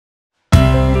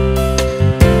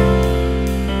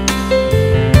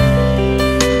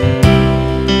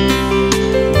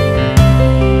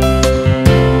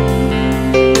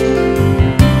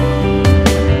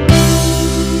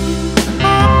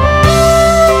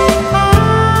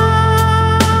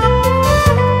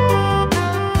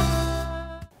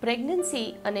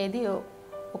అనేది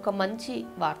ఒక మంచి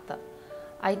వార్త.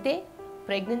 అయితే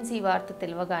ప్రెగ్నెన్సీ వార్త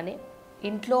తెలవగానే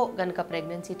ఇంట్లో గనక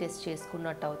ప్రెగ్నెన్సీ టెస్ట్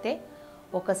చేసుకున్నట్టయితే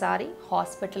ఒకసారి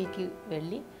హాస్పిటల్కి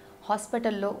వెళ్ళి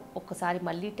హాస్పిటల్లో ఒకసారి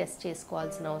మళ్ళీ టెస్ట్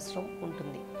చేసుకోవాల్సిన అవసరం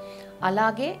ఉంటుంది.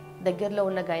 అలాగే దగ్గరలో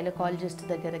ఉన్న గైనకాలజిస్ట్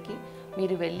దగ్గరికి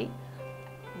మీరు వెళ్ళి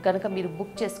గనక మీరు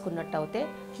బుక్ చేసుకున్నట్టయితే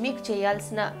మీకు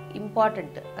చేయాల్సిన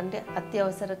ఇంపార్టెంట్ అంటే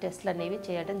అత్యవసర టెస్టులు అనేవి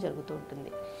చేయడం జరుగుతూ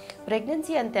ఉంటుంది.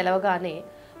 ప్రెగ్నెన్సీ అని తెలవగానే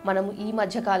మనము ఈ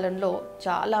మధ్యకాలంలో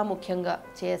చాలా ముఖ్యంగా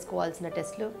చేసుకోవాల్సిన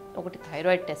టెస్టులు ఒకటి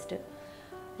థైరాయిడ్ టెస్ట్,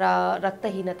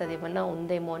 రక్తహీనత ఏమన్నా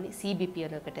ఉందేమో అని సిబిపి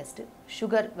అనే ఒక టెస్ట్,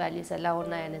 షుగర్ వాల్యూస్ ఎలా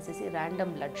ఉన్నాయనేసి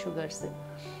ర్యాండమ్ బ్లడ్ షుగర్స్,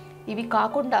 ఇవి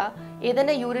కాకుండా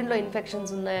ఏదైనా యూరిన్లో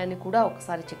ఇన్ఫెక్షన్స్ ఉన్నాయని కూడా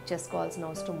ఒకసారి చెక్ చేసుకోవాల్సిన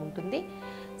అవసరం ఉంటుంది.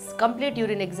 కంప్లీట్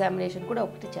యూరిన్ ఎగ్జామినేషన్ కూడా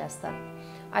ఒకటి చేస్తారు.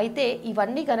 అయితే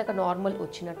ఇవన్నీ కనుక నార్మల్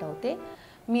వచ్చినట్టయితే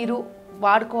మీరు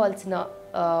వాడుకోవాల్సిన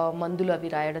మందులు అవి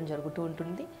రాయడం జరుగుతూ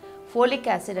ఉంటుంది. ఫోలిక్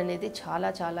యాసిడ్ అనేది చాలా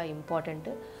చాలా ఇంపార్టెంట్.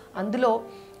 అందులో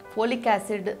ఫోలిక్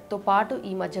యాసిడ్తో పాటు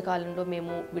ఈ మధ్యకాలంలో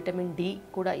మేము విటమిన్ డి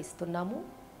కూడా ఇస్తున్నాము,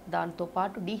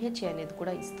 దాంతోపాటు డిహెచ్ఏ అనేది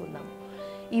కూడా ఇస్తున్నాము.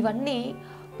 ఇవన్నీ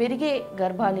పెరిగే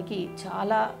గర్భానికి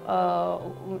చాలా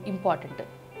ఇంపార్టెంట్.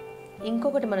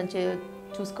 ఇంకొకటి మనం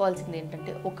చూసుకోవాల్సింది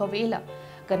ఏంటంటే ఒకవేళ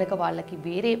కనుక వాళ్ళకి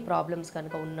వేరే ప్రాబ్లమ్స్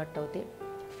కనుక ఉన్నట్టయితే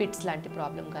ఫిట్స్ లాంటి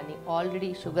ప్రాబ్లం కానీ, ఆల్రెడీ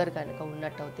షుగర్ కనుక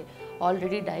ఉన్నట్టయితే,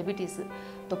 ఆల్రెడీ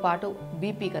డయాబెటీస్తో పాటు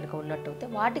బీపీ కనుక ఉన్నట్టయితే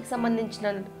వాటికి సంబంధించిన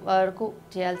వరకు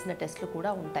చేయాల్సిన టెస్టులు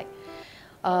కూడా ఉంటాయి.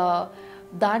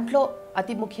 దాంట్లో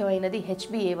అతి ముఖ్యమైనది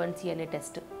HbA1c అనే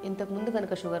టెస్ట్. ఇంతకుముందు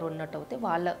కనుక షుగర్ ఉన్నట్టయితే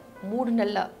వాళ్ళ 3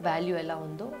 నెలల వాల్యూ ఎలా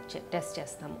ఉందో టెస్ట్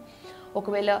చేస్తాము.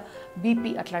 ఒకవేళ బీపీ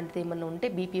అట్లాంటిది ఏమన్నా ఉంటే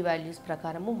బీపీ వాల్యూస్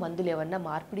ప్రకారము మందులు ఏమన్నా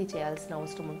మార్పిడి చేయాల్సిన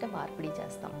అవసరం ఉంటే మార్పిడి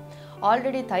చేస్తాం.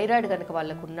 ఆల్రెడీ థైరాయిడ్ కనుక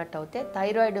వాళ్ళకు ఉన్నట్టయితే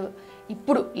థైరాయిడ్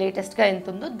ఇప్పుడు లేటెస్ట్గా ఎంత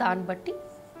ఉందో దాన్ని బట్టి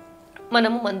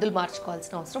మనము మందులు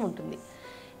మార్చుకోవాల్సిన అవసరం ఉంటుంది.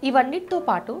 ఇవన్నిటితో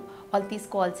పాటు వాళ్ళు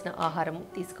తీసుకోవాల్సిన ఆహారము,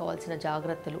 తీసుకోవాల్సిన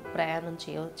జాగ్రత్తలు, ప్రయాణం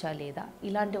చేయవచ్చా లేదా,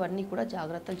 ఇలాంటివన్నీ కూడా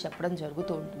జాగ్రత్తలు చెప్పడం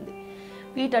జరుగుతూ ఉంటుంది.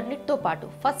 వీటన్నిటితో పాటు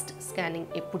ఫస్ట్ స్కానింగ్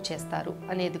ఎప్పుడు చేస్తారు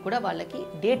అనేది కూడా వాళ్ళకి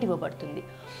డేట్ ఇవ్వబడుతుంది.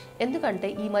 ఎందుకంటే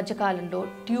ఈ మధ్యకాలంలో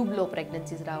ట్యూబ్లో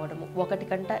ప్రెగ్నెన్సీస్ రావడము, 1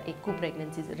 కంటే ఎక్కువ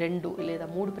ప్రెగ్నెన్సీస్, 2 లేదా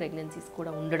 3 ప్రెగ్నెన్సీస్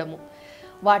కూడా ఉండడము,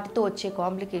 వాటితో వచ్చే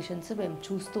కాంప్లికేషన్స్ మేము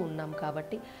చూస్తూ ఉన్నాం.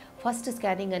 కాబట్టి ఫస్ట్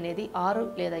స్కానింగ్ అనేది 6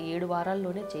 లేదా 7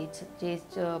 వారాల్లోనే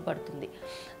చేయబడుతుంది.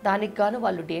 దానికి గాను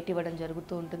వాళ్ళు డేట్ ఇవ్వడం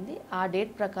జరుగుతూ ఉంటుంది. ఆ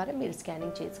డేట్ ప్రకారం మీరు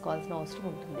స్కానింగ్ చేసుకోవాల్సిన అవసరం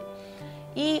ఉంటుంది.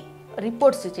 ఈ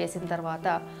రిపోర్ట్స్ చేసిన తర్వాత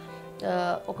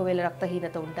ఒకవేళ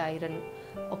రక్తహీనత ఉంటే ఐరన్,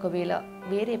 ఒకవేళ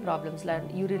వేరే ప్రాబ్లమ్స్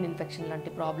యూరిన్ ఇన్ఫెక్షన్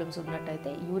లాంటి ప్రాబ్లమ్స్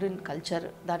ఉన్నట్టయితే యూరిన్ కల్చర్,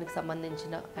 దానికి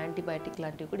సంబంధించిన యాంటీబయాటిక్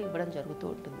లాంటివి కూడా ఇవ్వడం జరుగుతూ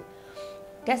ఉంటుంది.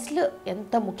 టెస్ట్లు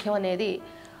ఎంత ముఖ్యం అనేది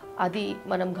అది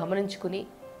మనం గమనించుకుని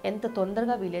ఎంత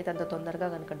తొందరగా వీలైతే అంత తొందరగా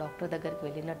కనుక డాక్టర్ దగ్గరికి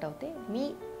వెళ్ళినట్టయితే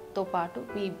మీతో పాటు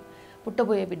మీ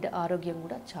పుట్టబోయే బిడ్డ ఆరోగ్యం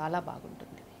కూడా చాలా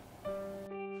బాగుంటుంది.